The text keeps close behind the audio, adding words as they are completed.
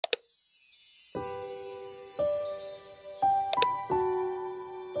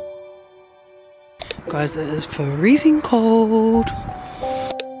Guys, it is freezing cold.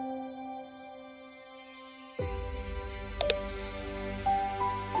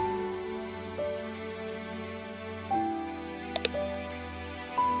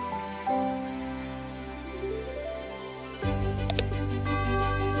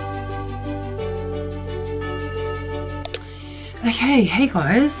 Okay, hey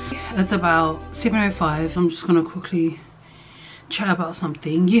guys, it's about 7:05. I'm just gonna quickly chat about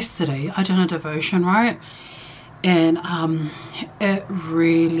something. Yesterday I done a devotion, right? And it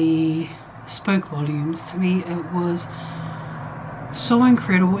really spoke volumes to me. It was so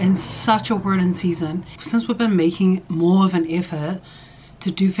incredible and such a word in season. Since we've been making more of an effort to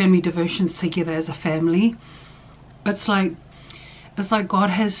do family devotions together as a family, it's like God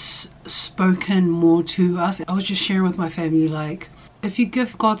has spoken more to us. I was just sharing with my family, like, if you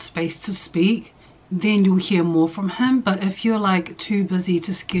give God space to speak, then you'll hear more from him. But if you're like too busy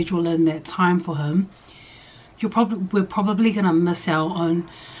to schedule in that time for him, we're probably gonna miss out on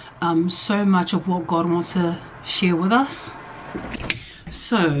so much of what God wants to share with us.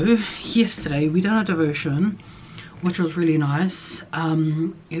 So yesterday we done a devotion, which was really nice.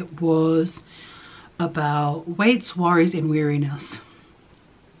 It was about weights, worries and weariness.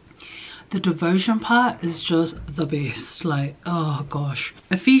 The devotion part is just the best. Like, oh gosh.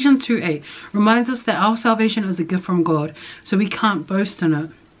 Ephesians 2:8 reminds us that our salvation is a gift from God, so we can't boast in it.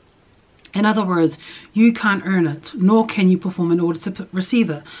 In other words, you can't earn it, nor can you perform in order to receive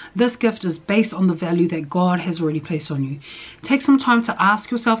it. This gift is based on the value that God has already placed on you. Take some time to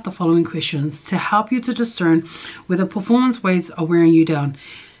ask yourself the following questions to help you to discern whether performance weights are wearing you down.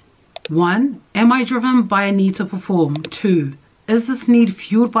 1. Am I driven by a need to perform? 2. Is this need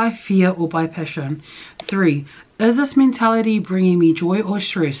fueled by fear or by passion? 3. Is this mentality bringing me joy or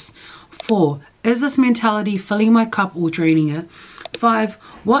stress? 4. Is this mentality filling my cup or draining it? 5.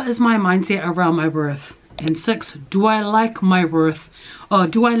 What is my mindset around my worth? And 6. Do I like my worth? Or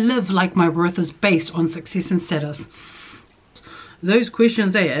do I live like my worth is based on success and status? Those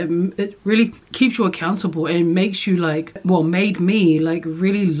questions, it really keeps you accountable and makes you like, well, made me like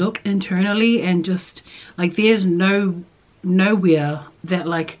really look internally and just like there's nowhere that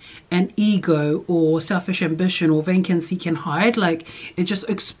like an ego or selfish ambition or vacancy can hide. Like it just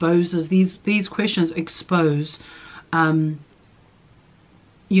exposes these questions expose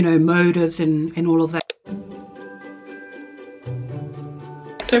you know, motives and all of that.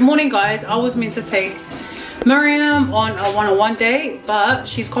 So morning guys, I was meant to take Miriam on a one-on-one date, but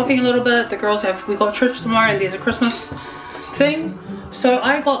she's coughing a little bit. The girls we got church tomorrow and there's a Christmas thing, so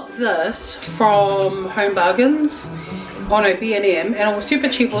I got this from Home Bargains on a B&M and it was super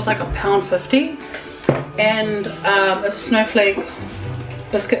cheap. It was like £1.50 and a snowflake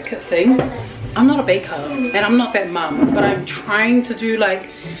biscuit kit thing. I'm not a baker and I'm not that mum, but I'm trying to do like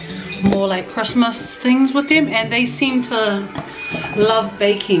more like Christmas things with them and they seem to love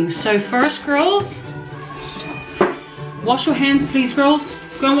baking. So first, girls, wash your hands please. Girls,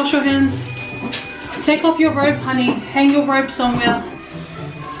 go and wash your hands. Take off your robe, honey. Hang your robe somewhere.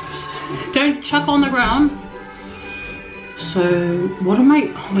 Don't chuck on the ground. So what am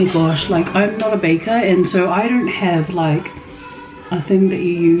I, oh my gosh, like I'm not a baker and so I don't have like a thing that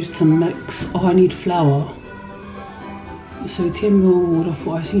you use to mix. Oh, I need flour. So 10 ml water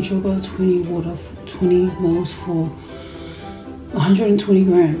for icing sugar, 20 mils for 120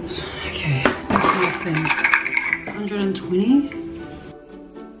 grams. Okay, that's my thing. 120.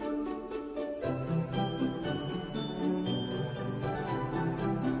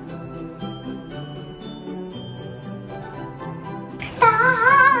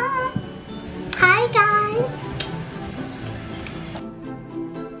 Hi guys.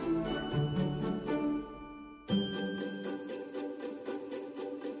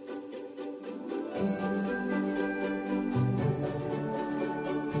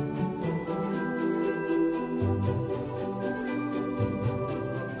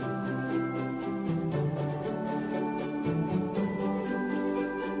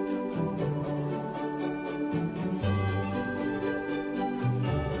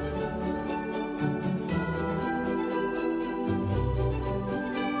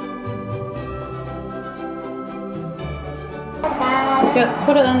 Yeah,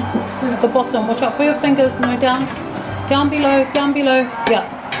 put it in at the bottom. Watch out for your fingers. No, down. Down below. Down below. Yeah.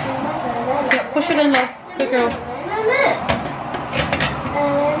 Yeah, push it in, love. Good girl.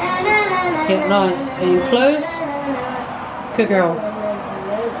 Yeah, nice. And you close. Good girl.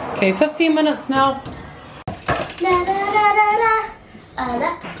 Okay, 15 minutes now.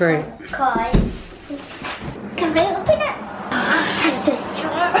 Great. Can we open it? I'm so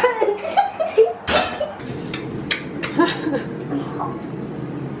strong.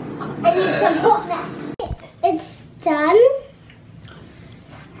 I need some hot now.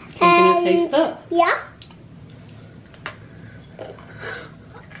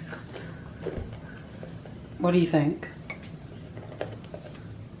 What do you think?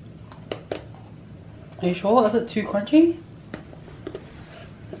 Are you sure? Is it too crunchy?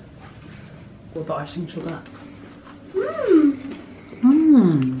 With the icing sugar.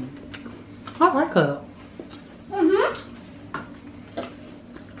 I like it.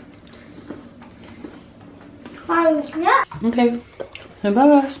 Yeah. Okay. So bye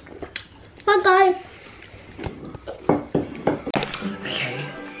guys. Bye guys. Okay,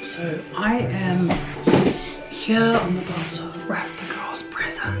 so I am here on the about to wrap the girls'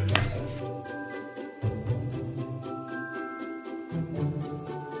 presents.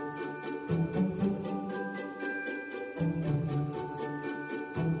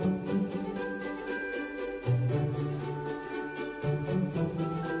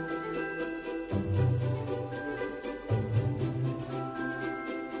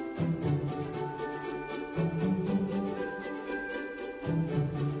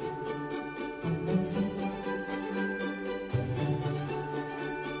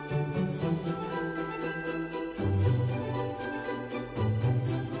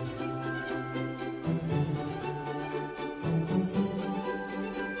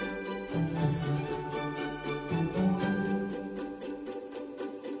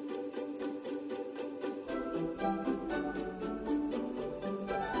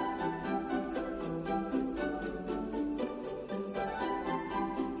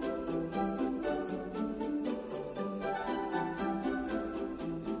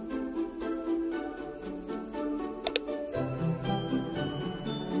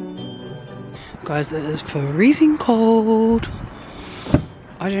 Guys, it is freezing cold.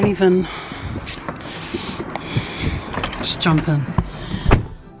 I don't even just jump in.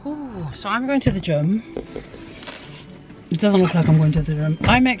 Ooh, so I'm going to the gym. It doesn't look like I'm going to the gym.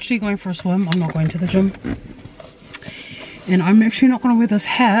 I'm actually going for a swim. I'm not going to the gym. And I'm actually not going to wear this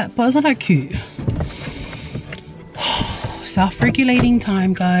hat, but isn't that cute? Self-regulating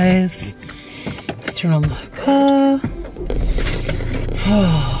time, guys. Let's turn on the car.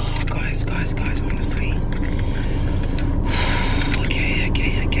 Guys, honestly. Okay,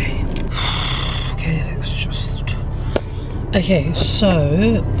 let's just... Okay,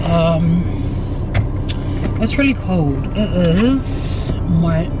 so, it's really cold. It is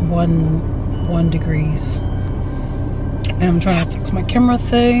one degrees. And I'm trying to fix my camera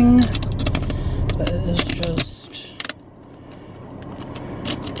thing. But it is just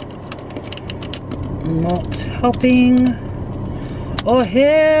not helping. Oh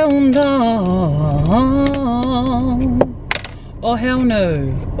hell no. Oh hell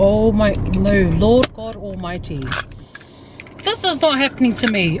no. Oh my no, Lord God Almighty. This is not happening to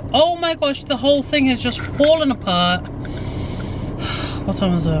me. Oh my gosh, the whole thing has just fallen apart. What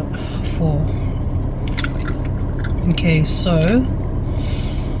time is it? 4. Okay, so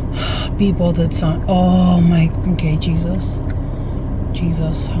be bothered, son. Oh my, okay, Jesus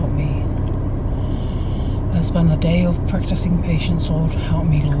help me. It's been a day of practicing patience. Lord, help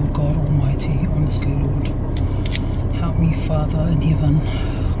me, Lord God Almighty. Honestly, Lord, help me, Father in heaven.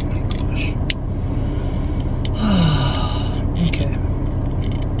 Oh my gosh. Okay.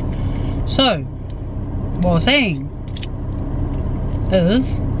 So, what I was saying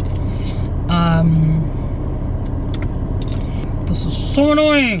is, this is so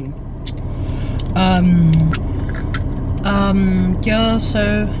annoying. Yeah,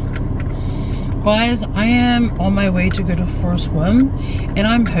 so guys, I am on my way to go for a swim, and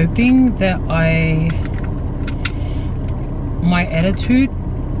I'm hoping that my attitude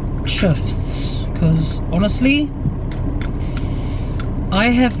shifts, because honestly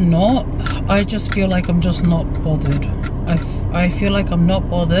I just feel like I'm just not bothered. I feel like I'm not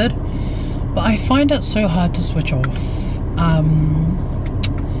bothered, but I find it so hard to switch off.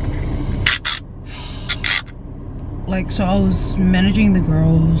 Like, so I was managing the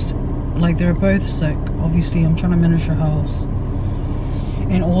girls, like they're both sick. Obviously I'm trying to manage the house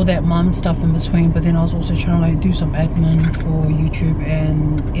and all that mum stuff in between, but then I was also trying to like do some admin for YouTube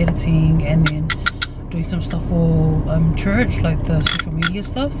and editing, and then doing some stuff for church, like the social media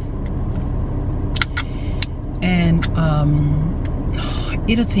stuff, and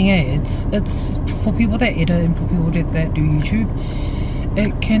editing. It's for people that edit and for people that do YouTube,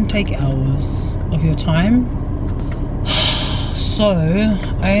 it can take hours of your time. So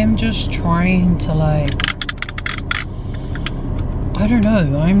I am just trying to, like, I don't know,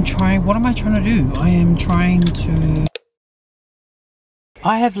 what am I trying to do?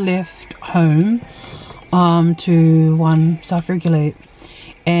 I have left home to self-regulate,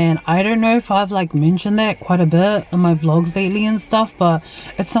 And I don't know if I've like mentioned that quite a bit in my vlogs lately and stuff, but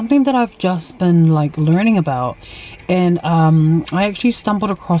it's something that I've just been like learning about. And I actually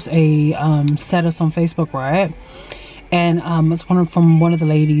stumbled across a status on Facebook, right? And it's from one of the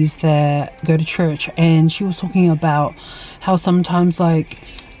ladies that go to church, and she was talking about how sometimes like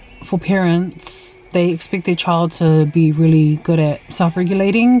for parents, they expect their child to be really good at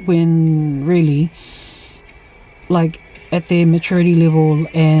self-regulating, when really, like, at their maturity level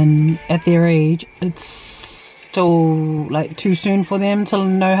and at their age, it's still like too soon for them to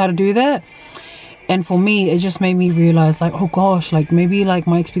know how to do that. And for me, it just made me realize, like, oh gosh, like maybe like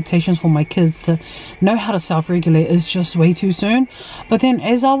my expectations for my kids to know how to self-regulate is just way too soon. But then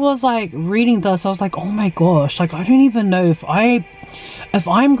as I was like reading this, I was like, oh my gosh, like I don't even know if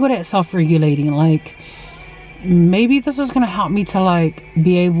I'm good at self-regulating. Like maybe this is gonna help me to like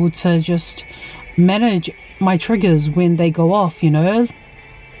be able to just manage my triggers when they go off, you know.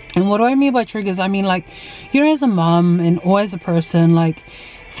 And what do I mean by triggers? I mean, like, you know, as a mom and or as a person, like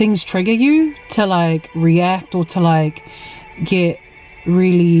things trigger you to like react or to like get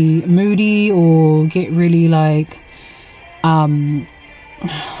really moody or get really like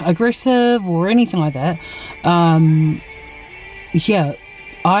aggressive or anything like that. Yeah,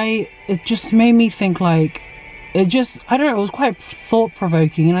 it just made me think, like, I don't know, it was quite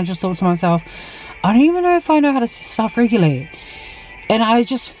thought-provoking, and I just thought to myself, I don't even know if I know how to self-regulate. And I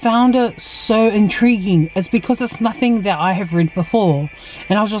just found it so intriguing. It's because it's nothing that I have read before.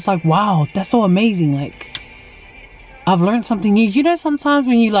 And I was just like, wow, that's so amazing. Like, I've learned something new. You know, sometimes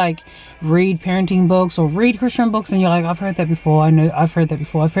when you like read parenting books or read Christian books and you're like, I've heard that before. I know I've heard that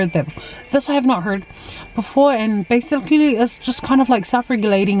before. I've heard that before. This I have not heard before. And basically it's just kind of like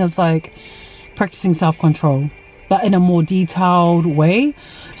self-regulating is like practicing self-control, but in a more detailed way.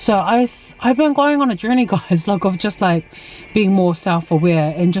 So I've been going on a journey, guys, like of just like being more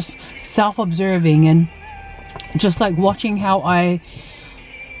self-aware and just self-observing and just like watching how I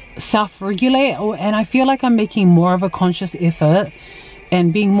self-regulate. And I feel like I'm making more of a conscious effort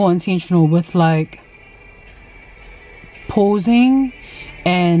and being more intentional with like pausing,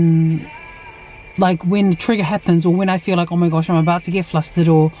 and like when the trigger happens, or when I feel like, oh my gosh, I'm about to get flustered,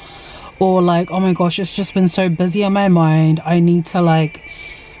 or like, oh my gosh, it's just been so busy in my mind, I need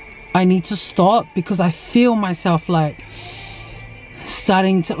to stop, because I feel myself like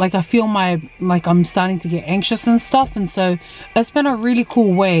starting to like, I feel I'm starting to get anxious and stuff. And so it's been a really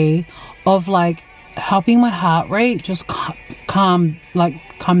cool way of like helping my heart rate just come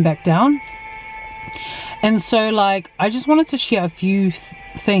back down. And so like I just wanted to share a few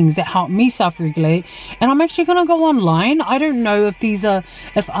things that help me self-regulate, and I'm actually gonna go online. I don't know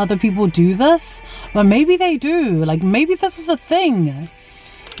if other people do this, but maybe they do. Like maybe this is a thing.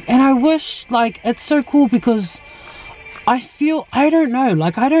 And I wish, like, it's so cool, because I don't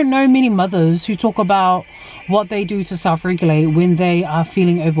know many mothers who talk about what they do to self-regulate when they are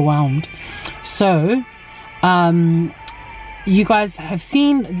feeling overwhelmed. So you guys have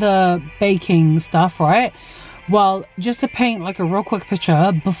seen the baking stuff, right? Well, just to paint like a real quick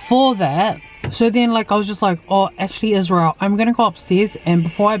picture before that, so then like I was just like, oh, actually Israel, I'm gonna go upstairs, and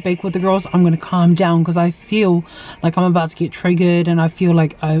before I bake with the girls, I'm gonna calm down, because I feel like I'm about to get triggered, and I feel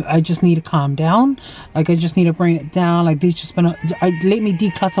like I just need to calm down. Like I just need to bring it down. Like there's just been let me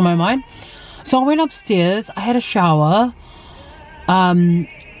declutter my mind. So I went upstairs, I had a shower, and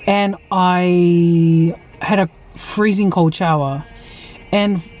I had a freezing cold shower,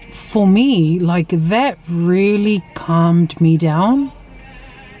 and for me, like that really calmed me down.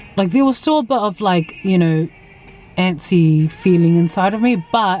 Like there was still a bit of like, you know, antsy feeling inside of me,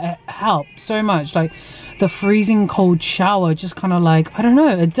 but it helped so much. Like the freezing cold shower just kind of like, I don't know,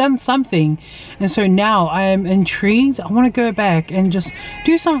 it done something. And so now I am intrigued. I want to go back and just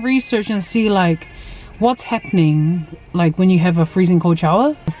do some research and see like what's happening like when you have a freezing cold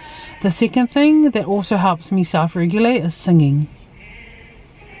shower. The second thing that also helps me self-regulate is singing,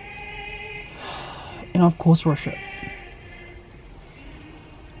 and of course worship.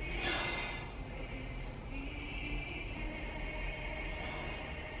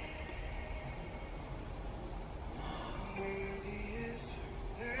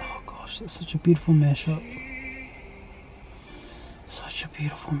 It's such a beautiful mashup. Such a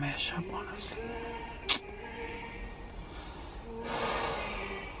beautiful mashup, honestly.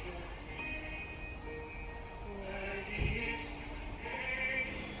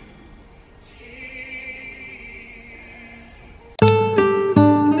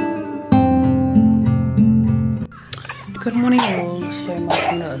 Good morning all. So my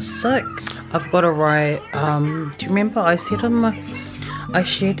partner is sick. I've got to write, do you remember I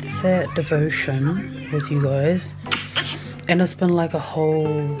shared that devotion with you guys, and it's been like a whole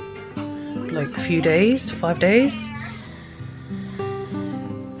like few days, 5 days.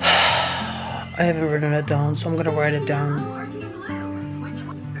 I haven't written it down, so I'm gonna write it down.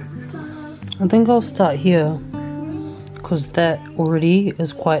 I think I'll start here because that already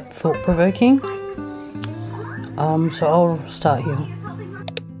is quite thought-provoking. So I'll start here.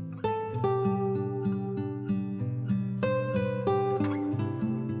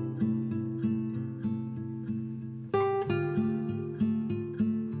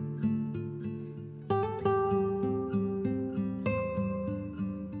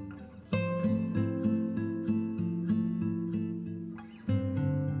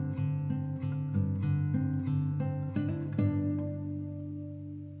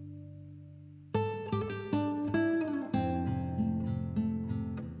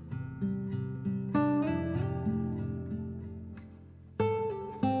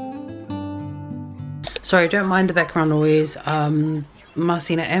 Sorry, don't mind the background noise.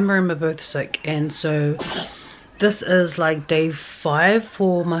 Marcina and Marim are both sick, and so this is like day 5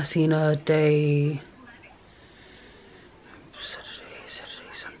 for Marcina, day Saturday,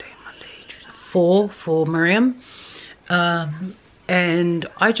 Sunday, Monday, Tuesday, 4 for Miriam. And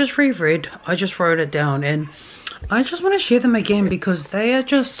I just reread, I just wrote it down, and I just want to share them again because they are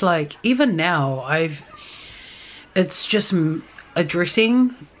just like, even now it's just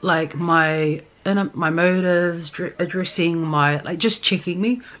addressing like my motives, addressing my, like, just checking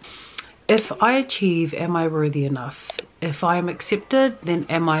me. If I achieve, am I worthy enough? If I am accepted, then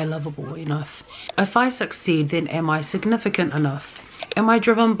am I lovable enough? If I succeed, then am I significant enough? Am I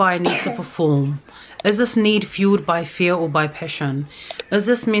driven by a need to perform? Is this need fueled by fear or by passion? Is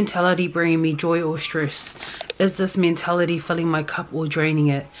this mentality bringing me joy or stress? Is this mentality filling my cup or draining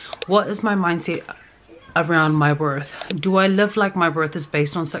it? What is my mindset around my worth? Do I live like my worth is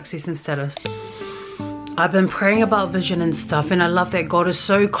based on success and status? I've been praying about vision and stuff, and I love that God is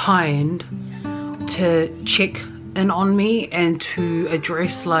so kind to check in on me and to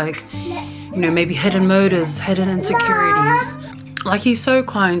address, like, you know, maybe hidden motives, hidden insecurities. Like, he's so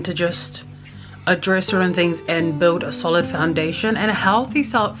kind to just address certain things and build a solid foundation and a healthy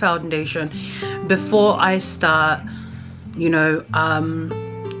foundation before I start, you know,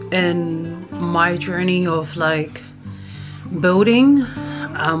 in my journey of like building,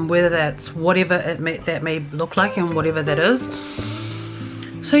 whether that's whatever that may look like and whatever that is.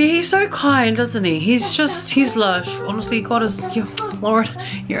 So yeah, he's so kind, isn't he? He's lush. Honestly, God is, Lord,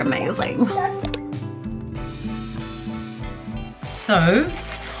 you're amazing. So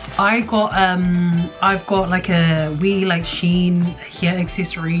I've got like a wee like Shein hair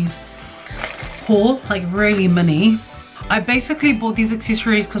accessories haul, like really mini. I basically bought these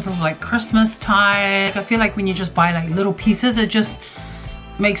accessories because of like Christmas time. I feel like when you just buy like little pieces, it just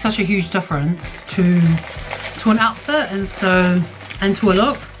makes such a huge difference to an outfit and to a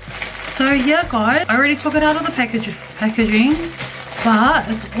look. So yeah guys, I already took it out of the packaging, but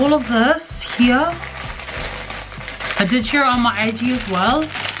it's all of this here. I did share it on my IG as well.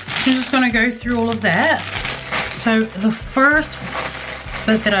 So I'm just gonna go through all of that. So the first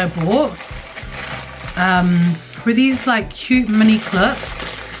bit that I bought were these like cute mini clips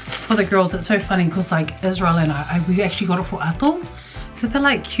for the girls. It's so funny because like Israel and we actually got it for Athel. So they're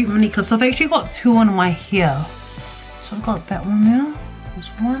like cute mini clips. I've actually got 2 on my hair. So I've got that one there. There's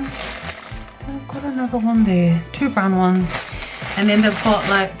one. I've got another one there. 2 brown ones. And then they've got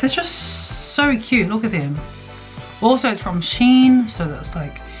like, they're just so cute. Look at them. Also it's from Shein. So that's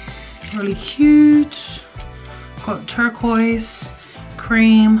like really cute. Got turquoise,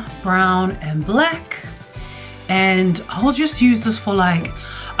 cream, brown, and black. And I'll just use this for like,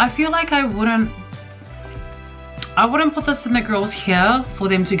 I feel like I wouldn't put this in the girls' hair for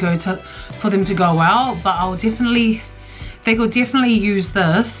them to go out, but they could definitely use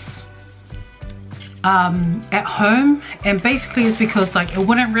this at home. And basically it's because like it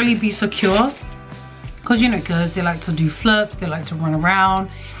wouldn't really be secure, because you know girls, they like to do flips, they like to run around,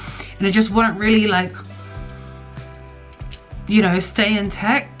 and it just wouldn't really like, you know, stay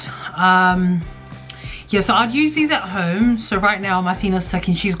intact. Yeah, so I'd use these at home. So right now Marcina's sick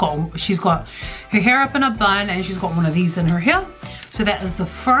and she's got her hair up in a bun and she's got one of these in her hair. So that is the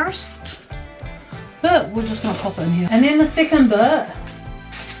first bit. We're just gonna pop it in here. And then the second bit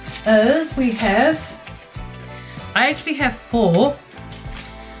is I actually have 4,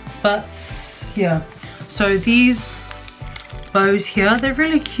 but yeah. So these bows here, they're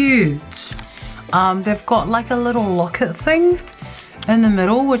really cute. They've got like a little locket thing in the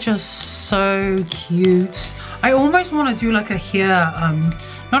middle, which is so cute. I almost want to do like a hair,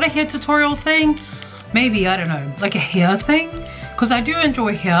 not a hair tutorial thing, maybe, I don't know, like a hair thing, because I do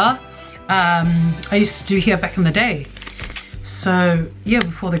enjoy hair. I used to do hair back in the day, So yeah,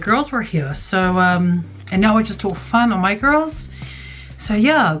 before the girls were here. So and now I just talk fun on my girls. So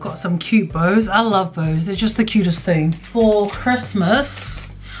yeah, I've got some cute bows. I love bows, they're just the cutest thing. For Christmas,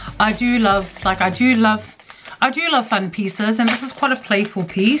 I do love fun pieces, and this is quite a playful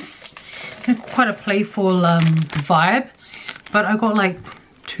piece, quite a playful vibe. But I got like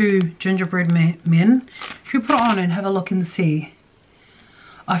 2 gingerbread men. Should we put it on and have a look and see?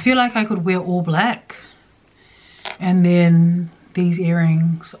 I feel like I could wear all black, and then these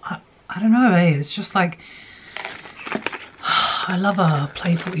earrings. I don't know, eh? It's just like, I love a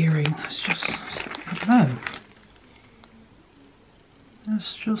playful earring. It's just, I don't know.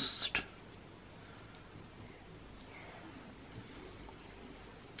 It's just,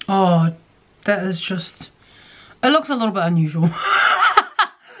 oh, that is just, it looks a little bit unusual.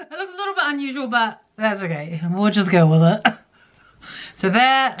 It looks a little bit unusual, but that's okay. We'll just go with it. So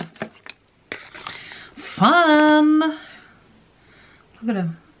that, fun. Look at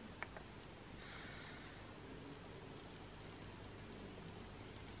him.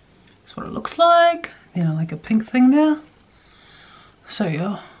 That's what it looks like. You know, like a pink thing there. So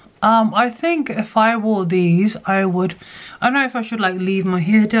yeah. I think if I wore these, I don't know if I should like leave my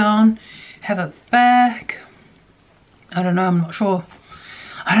hair down, have it back. I don't know, I'm not sure.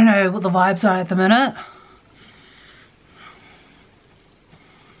 I don't know what the vibes are at the minute.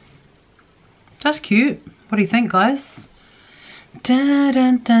 That's cute. What do you think, guys? Dun,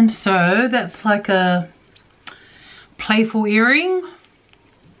 dun, dun. So that's like a playful earring.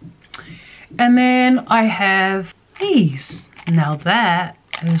 And then I have these. Now that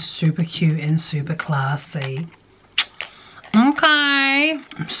is super cute and super classy. Okay.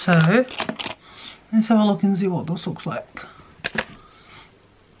 So let's have a look and see what this looks like.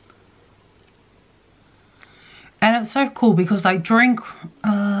 And it's so cool because like during, it's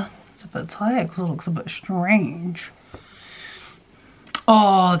a bit tight because it looks a bit strange.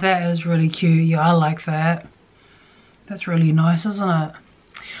 Oh, that is really cute. Yeah, I like that. That's really nice, isn't it?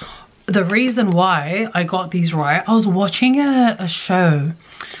 The reason why I got these, right, I was watching a show.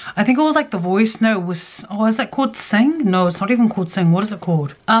 I think it was like The Voice. No, it was, oh, is that called Sing? No, it's not even called Sing. What is it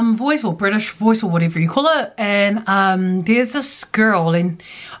called? Voice, or British Voice, or whatever you call it. And there's this girl, and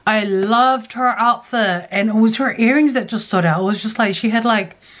I loved her outfit, and it was her earrings that just stood out. It was just like she had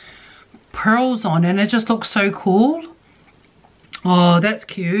like pearls on, and it just looked so cool. Oh, that's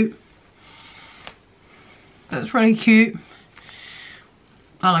cute. That's really cute.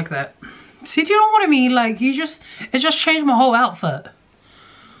 I like that. See, do you know what I mean? Like, it just changed my whole outfit.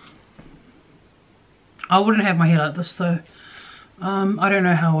 I wouldn't have my hair like this though. I don't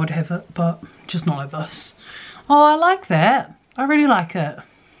know how I would have it, but just not like this. Oh, I like that. I really like it.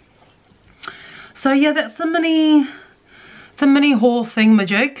 So yeah, that's the mini haul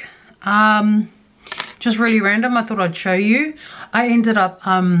thingamajig. Just really random. I thought I'd show you. I ended up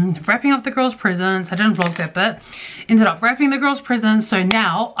wrapping up the girls' presents. I didn't vlog that bit. Ended up wrapping the girls' presents. So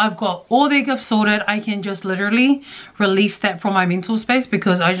now I've got all their gifts sorted. I can just literally release that from my mental space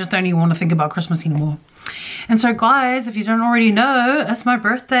because I just don't even want to think about Christmas anymore. And so guys, if you don't already know, it's my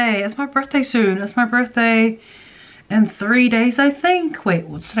birthday. It's my birthday soon. It's my birthday in 3 days, I think. Wait,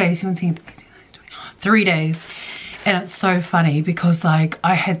 what's today? 17th, 18th, 20, 3 days. And it's so funny because like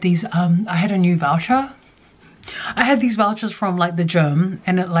I had these I had a new voucher. I had these vouchers from like the gym,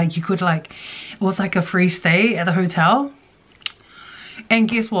 and it like you could like, it was like a free stay at the hotel. And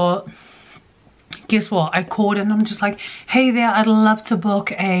guess what? Guess what? I called and I'm just like, hey there, I'd love to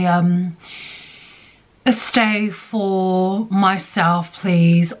book a stay for myself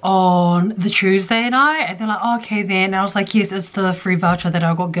please on the Tuesday night. And they're like, oh, okay then. And I was like, yes, it's the free voucher that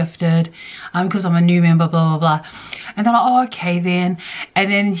I got gifted because I'm a new member, blah blah blah. And they're like, oh, okay then.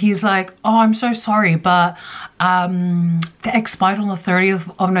 And then he's like, oh, I'm so sorry, but they expired on the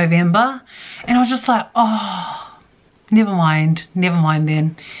 30th of November. And I was just like, oh, never mind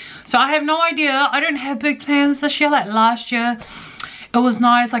then. So I have no idea. I don't have big plans this year. Like last year it was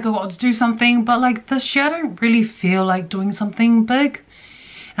nice, like I got to do something, but like this year I don't really feel like doing something big,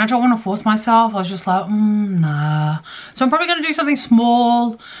 and I don't want to force myself. I was just like, nah. So I'm probably gonna do something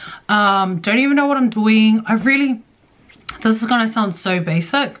small. Don't even know what I'm doing. This is gonna sound so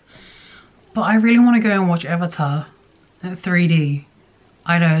basic, but I really want to go and watch Avatar at 3D.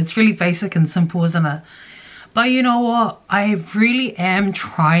 I know it's really basic and simple, isn't it? But you know what, I really am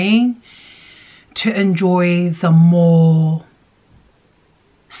trying to enjoy the more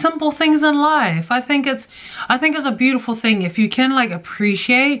simple things in life. I think it's a beautiful thing if you can like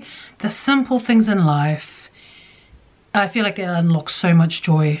appreciate the simple things in life. I feel like it unlocks so much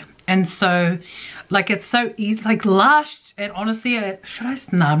joy. And so like it's so easy, like and honestly, I'm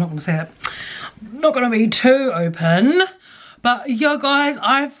not gonna say that. I'm not gonna be too open, But yeah, guys,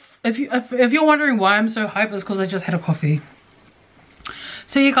 if you're wondering why I'm so hyped, it's because I just had a coffee.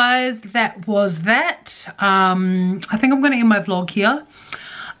 So you guys, that was that. I think I'm gonna end my vlog here.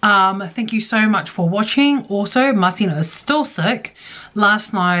 Thank you so much for watching. Also, Marcina is still sick.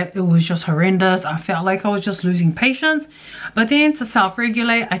 Last night it was just horrendous. I felt like I was just losing patience, but then to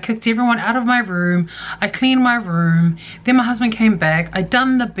self-regulate, I kicked everyone out of my room. I cleaned my room. Then my husband came back. I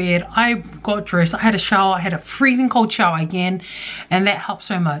done the bed. I got dressed. I had a shower. I had a freezing cold shower again, and that helped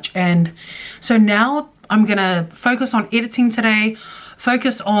so much. And so now I'm gonna focus on editing today,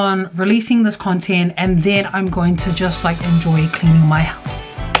 focus on releasing this content, and then I'm going to just like enjoy cleaning my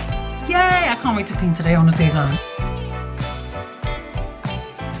house. Yay! I can't wait to clean today, honestly, guys.